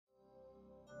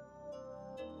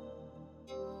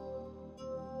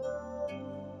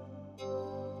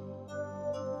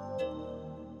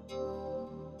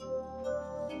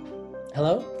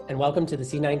Hello, and welcome to the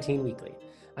C19 Weekly.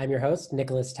 I'm your host,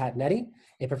 Nicholas Tatonetti,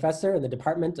 a professor in the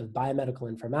Department of Biomedical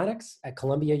Informatics at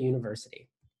Columbia University.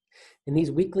 In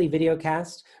these weekly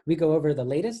videocasts, we go over the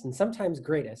latest and sometimes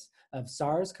greatest of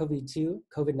SARS-CoV-2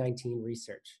 COVID-19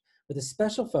 research, with a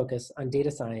special focus on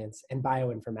data science and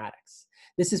bioinformatics.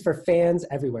 This is for fans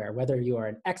everywhere, whether you are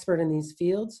an expert in these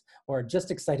fields or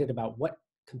just excited about what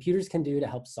computers can do to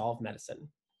help solve medicine.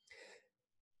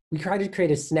 We try to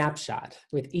create a snapshot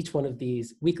with each one of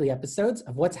these weekly episodes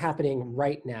of what's happening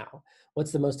right now.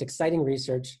 What's the most exciting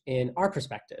research in our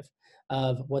perspective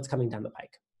of what's coming down the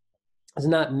pike. It's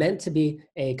not meant to be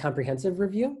a comprehensive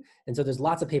review, and so there's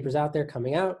lots of papers out there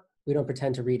coming out. We don't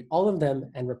pretend to read all of them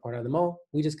and report on them all.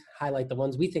 We just highlight the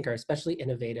ones we think are especially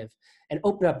innovative and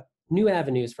open up new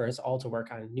avenues for us all to work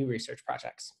on new research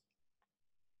projects.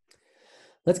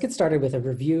 Let's get started with a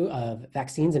review of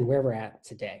vaccines and where we're at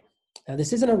today. Now,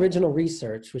 this isn't original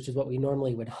research, which is what we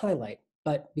normally would highlight,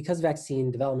 but because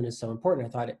vaccine development is so important, I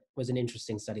thought it was an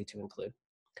interesting study to include.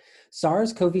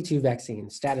 SARS-CoV-2 Vaccine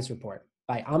Status Report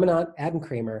by Amanat and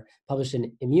Kramer, published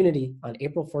in Immunity on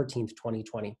April 14th,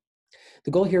 2020.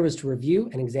 The goal here was to review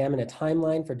and examine a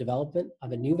timeline for development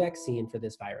of a new vaccine for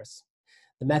this virus.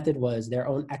 The method was their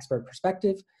own expert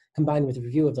perspective, combined with a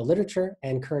review of the literature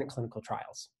and current clinical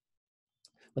trials.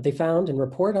 What they found and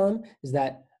report on is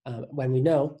that when we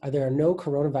know there are no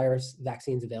coronavirus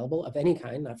vaccines available of any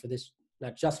kind,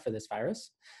 not just for this virus,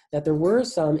 that there were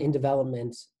some in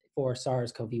development for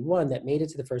SARS-CoV-1 that made it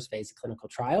to the first phase of clinical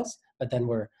trials, but then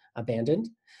were abandoned,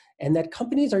 and that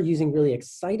companies are using really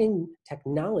exciting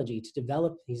technology to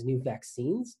develop these new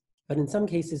vaccines, but in some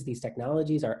cases, these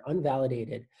technologies are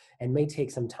unvalidated and may take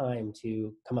some time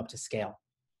to come up to scale.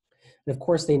 And of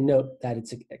course, they note that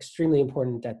it's extremely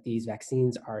important that these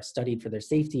vaccines are studied for their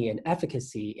safety and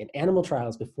efficacy in animal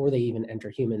trials before they even enter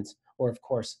humans, or of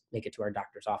course, make it to our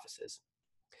doctors' offices.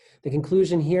 The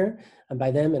conclusion here, and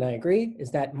by them, and I agree, is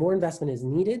that more investment is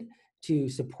needed to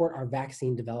support our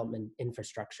vaccine development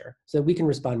infrastructure so that we can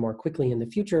respond more quickly in the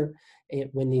future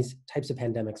when these types of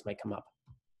pandemics might come up.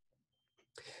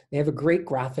 They have a great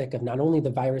graphic of not only the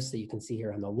virus that you can see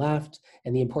here on the left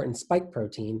and the important spike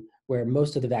protein where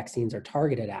most of the vaccines are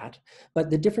targeted at, but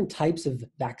the different types of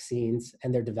vaccines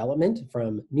and their development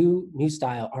from new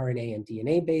style RNA and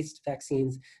DNA-based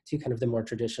vaccines to kind of the more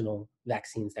traditional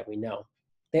vaccines that we know.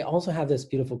 They also have this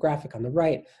beautiful graphic on the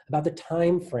right about the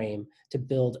time frame to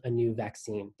build a new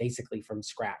vaccine, basically from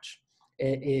scratch.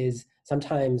 It is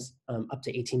sometimes up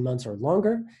to 18 months or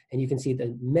longer, and you can see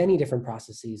the many different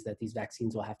processes that these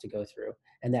vaccines will have to go through.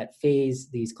 And that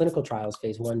these clinical trials,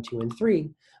 phase 1, 2, and 3,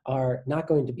 are not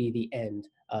going to be the end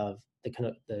of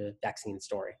the vaccine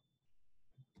story.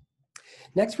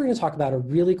 Next, we're going to talk about a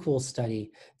really cool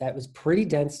study that was pretty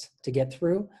dense to get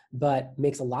through, but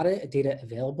makes a lot of data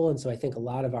available. And so I think a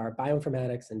lot of our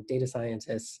bioinformatics and data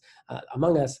scientists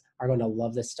among us are going to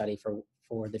love this study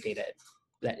for the data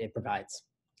that it provides.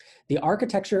 The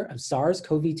Architecture of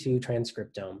SARS-CoV-2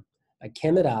 Transcriptome by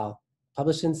Kim et al.,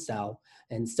 published in Cell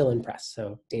and still in press,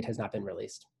 so date has not been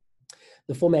released.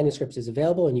 The full manuscript is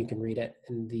available and you can read it,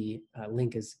 and the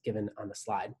link is given on the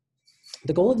slide.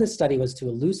 The goal of this study was to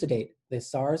elucidate the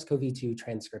SARS-CoV-2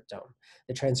 transcriptome.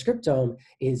 The transcriptome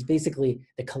is basically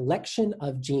the collection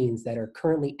of genes that are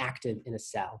currently active in a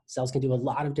cell. Cells can do a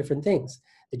lot of different things.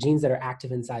 The genes that are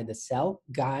active inside the cell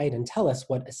guide and tell us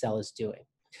what a cell is doing.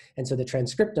 And so the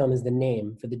transcriptome is the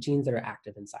name for the genes that are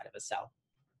active inside of a cell.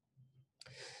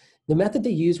 The method they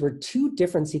used were two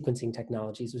different sequencing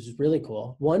technologies, which is really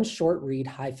cool. One short read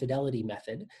high fidelity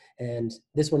method, and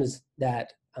this one is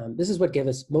that this is what gave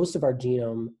us most of our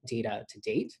genome data to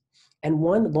date, and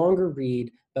one longer read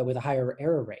but with a higher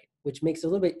error rate, which makes it a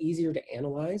little bit easier to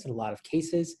analyze in a lot of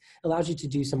cases, allows you to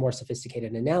do some more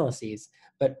sophisticated analyses,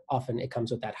 but often it comes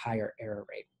with that higher error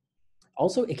rate.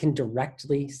 Also, it can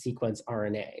directly sequence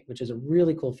RNA, which is a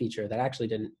really cool feature that I actually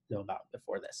didn't know about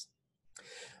before this.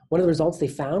 One of the results they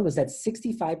found was that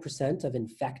 65% of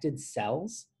infected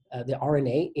cells, the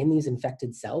RNA in these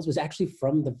infected cells was actually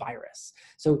from the virus.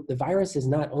 So the virus is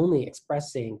not only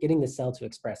getting the cell to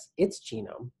express its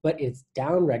genome, but it's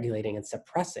downregulating and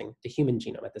suppressing the human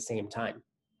genome at the same time.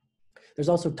 There's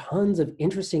also tons of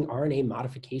interesting RNA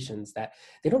modifications that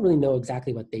they don't really know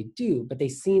exactly what they do, but they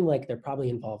seem like they're probably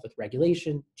involved with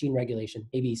regulation, gene regulation,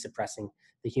 maybe suppressing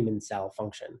the human cell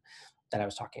function that I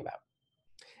was talking about.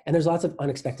 And there's lots of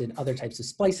unexpected other types of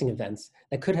splicing events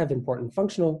that could have important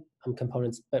functional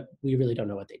components, but we really don't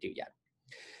know what they do yet.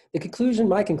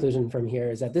 My conclusion from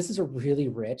here is that this is a really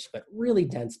rich but really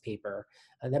dense paper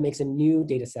that makes a new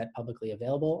data set publicly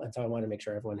available. And so I want to make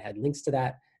sure everyone had links to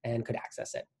that and could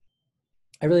access it.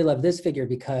 I really love this figure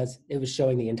because it was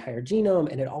showing the entire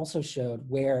genome, and it also showed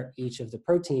where each of the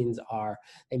proteins are.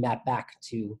 They map back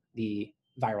to the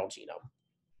viral genome.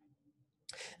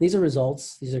 These are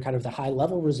results. These are kind of the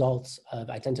high-level results of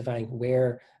identifying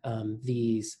where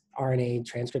these RNA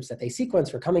transcripts that they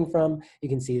sequence were coming from. You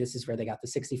can see this is where they got the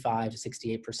 65 to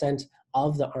 68%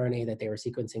 of the RNA that they were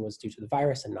sequencing was due to the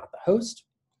virus and not the host.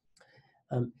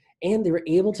 And they were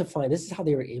able to find, this is how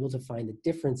they were able to find the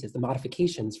differences, the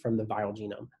modifications from the viral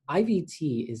genome.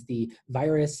 IVT is the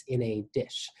virus in a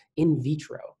dish, in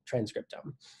vitro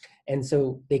transcriptome. And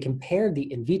so they compared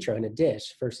the in vitro in a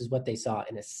dish versus what they saw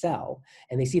in a cell.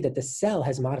 And they see that the cell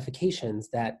has modifications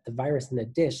that the virus in the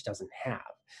dish doesn't have.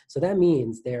 So that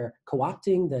means they're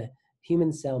co-opting the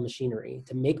human cell machinery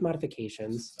to make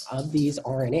modifications of these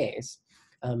RNAs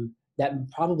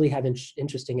that probably have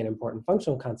interesting and important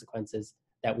functional consequences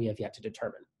that we have yet to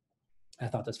determine. I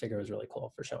thought this figure was really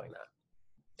cool for showing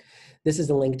that. This is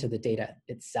a link to the data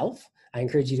itself. I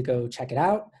encourage you to go check it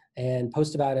out and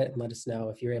post about it and let us know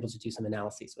if you're able to do some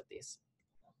analyses with these.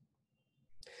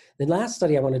 The last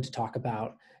study I wanted to talk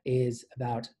about is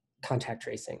about contact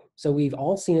tracing. So we've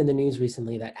all seen in the news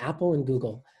recently that Apple and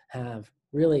Google have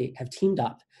teamed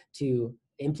up to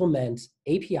implement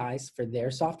APIs for their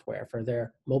software, for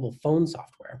their mobile phone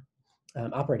software.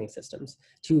 Operating systems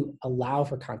to allow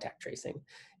for contact tracing.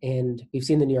 And we've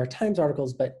seen the New York Times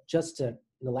articles, but just in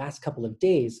the last couple of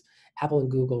days, Apple and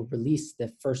Google released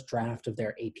the first draft of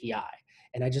their API.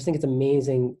 And I just think it's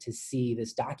amazing to see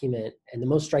this document. And the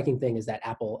most striking thing is that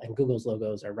Apple and Google's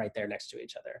logos are right there next to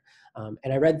each other.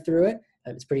 And I read through it.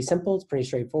 It's pretty simple, it's pretty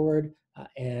straightforward,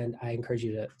 and I encourage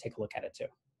you to take a look at it too.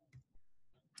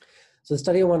 So the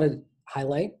study I want to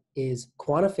highlight is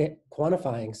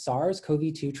quantifying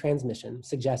SARS-CoV-2 transmission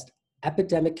suggests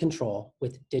epidemic control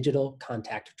with digital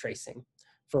contact tracing.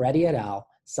 Ferretti et al.,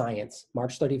 Science,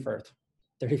 March 31st,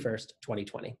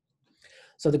 2020.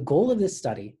 So the goal of this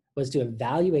study was to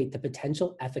evaluate the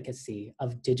potential efficacy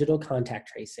of digital contact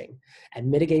tracing and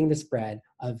mitigating the spread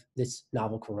of this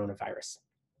novel coronavirus.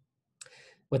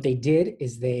 What they did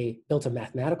is they built a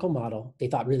mathematical model. They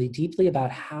thought really deeply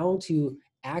about how to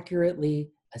accurately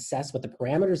assess what the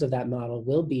parameters of that model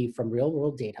will be from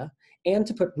real-world data, and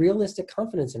to put realistic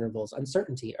confidence intervals,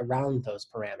 uncertainty around those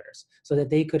parameters so that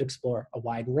they could explore a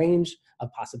wide range of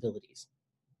possibilities.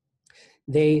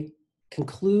 They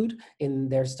conclude in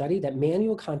their study that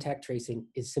manual contact tracing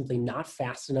is simply not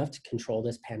fast enough to control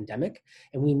this pandemic,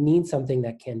 and we need something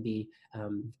that can be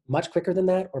much quicker than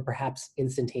that, or perhaps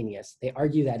instantaneous. They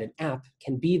argue that an app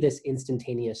can be this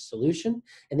instantaneous solution,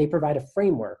 and they provide a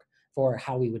framework for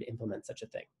how we would implement such a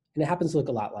thing. And it happens to look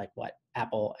a lot like what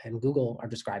Apple and Google are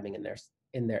describing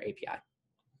in their API. My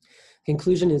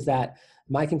conclusion is that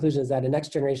a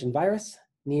next generation virus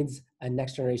needs a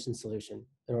next generation solution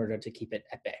in order to keep it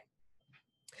at bay.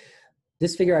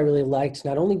 This figure I really liked,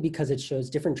 not only because it shows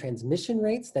different transmission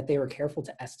rates that they were careful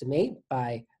to estimate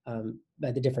by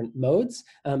the different modes,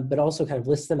 but also kind of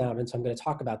lists them out. And so I'm going to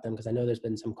talk about them because I know there's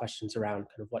been some questions around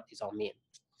kind of what these all mean.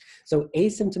 So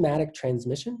asymptomatic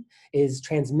transmission is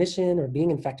transmission or being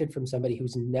infected from somebody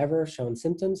who's never shown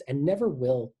symptoms and never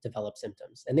will develop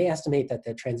symptoms. And they estimate that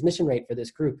the transmission rate for this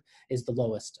group is the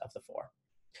lowest of the four.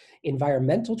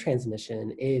 Environmental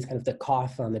transmission is kind of the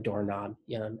cough on the doorknob,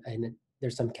 and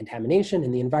there's some contamination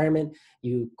in the environment.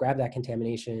 You grab that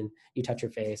contamination, you touch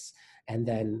your face, and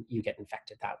then you get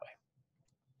infected that way.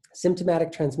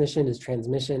 Symptomatic transmission is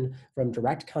transmission from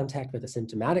direct contact with a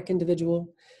symptomatic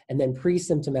individual, and then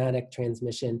pre-symptomatic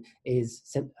transmission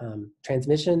is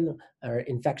transmission or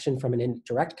infection from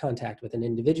direct contact with an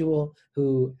individual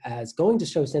who is going to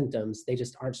show symptoms, they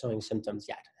just aren't showing symptoms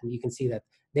yet. And you can see that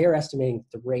they're estimating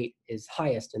the rate is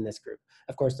highest in this group.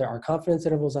 Of course, there are confidence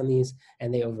intervals on these,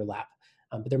 and they overlap,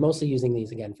 but they're mostly using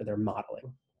these, again, for their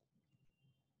modeling.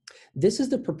 This is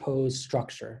the proposed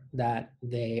structure that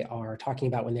they are talking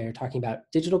about when they're talking about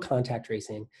digital contact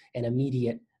tracing and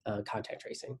immediate contact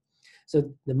tracing.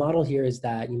 So the model here is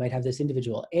that you might have this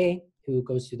individual A who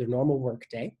goes through their normal work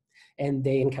day, and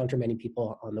they encounter many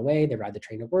people on the way. They ride the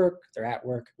train to work, they're at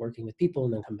work, working with people,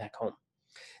 and then come back home.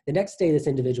 The next day, this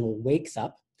individual wakes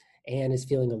up and is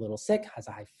feeling a little sick, has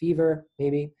a high fever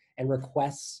maybe, and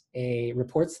reports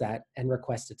that and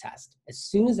requests a test. As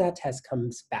soon as that test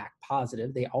comes back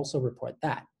positive, they also report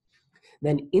that.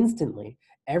 Then instantly,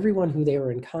 everyone who they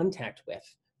were in contact with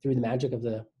through the magic of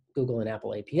the Google and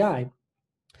Apple API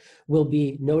will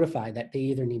be notified that they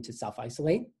either need to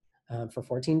self-isolate for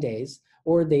 14 days,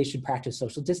 or they should practice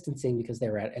social distancing because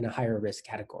they're in a higher risk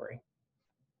category.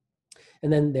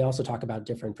 And then they also talk about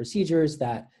different procedures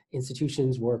that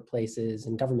institutions, workplaces,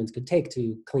 and governments could take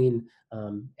to clean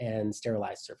and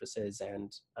sterilize surfaces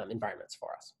and environments for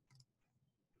us.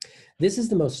 This is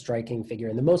the most striking figure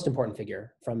and the most important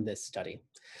figure from this study.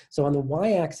 So on the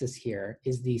y-axis here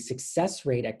is the success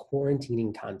rate at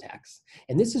quarantining contacts.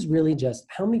 And this is really just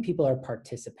how many people are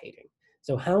participating.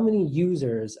 So how many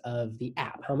users of the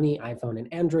app, how many iPhone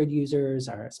and Android users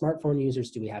or smartphone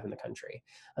users do we have in the country?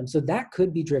 So that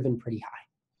could be driven pretty high.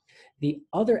 The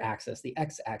other axis, the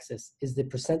x-axis, is the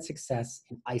percent success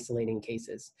in isolating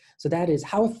cases. So that is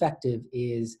how effective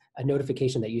is a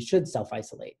notification that you should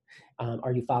self-isolate?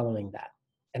 Are you following that?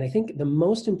 And I think the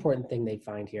most important thing they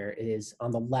find here is on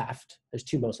the left, there's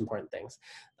two most important things.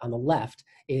 On the left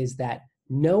is that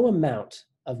no amount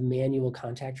of manual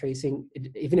contact tracing,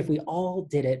 even if we all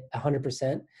did it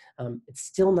 100%, it's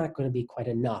still not going to be quite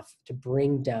enough to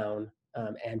bring down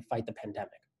and fight the pandemic.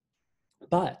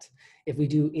 But if we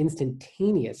do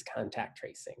instantaneous contact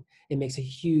tracing, it makes a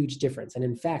huge difference. And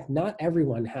in fact, not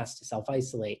everyone has to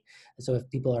self-isolate. So if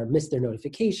people are missed their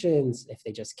notifications, if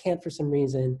they just can't for some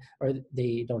reason, or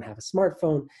they don't have a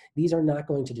smartphone, these are not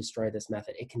going to destroy this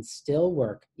method. It can still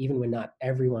work even when not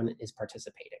everyone is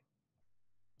participating.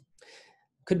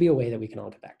 Could be a way that we can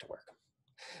all get back to work.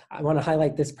 I want to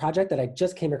highlight this project that I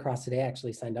just came across today. I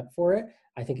actually signed up for it.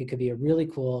 I think it could be a really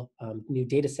cool new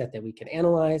data set that we can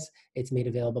analyze. It's made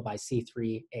available by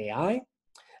C3 AI.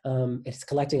 It's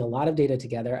collecting a lot of data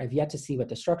together. I've yet to see what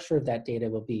the structure of that data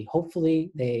will be.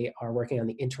 Hopefully, they are working on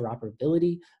the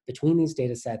interoperability between these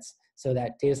data sets so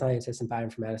that data scientists and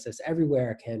bioinformaticists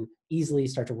everywhere can easily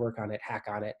start to work on it, hack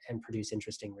on it, and produce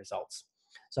interesting results.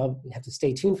 So you have to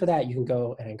stay tuned for that. You can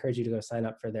go, and I encourage you to go sign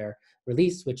up for their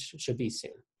release, which should be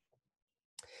soon.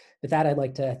 With that, I'd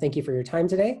like to thank you for your time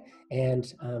today,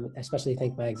 and especially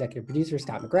thank my executive producer,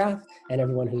 Scott McGrath, and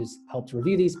everyone who's helped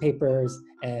review these papers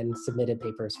and submitted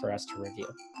papers for us to review.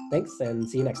 Thanks, and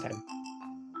see you next time.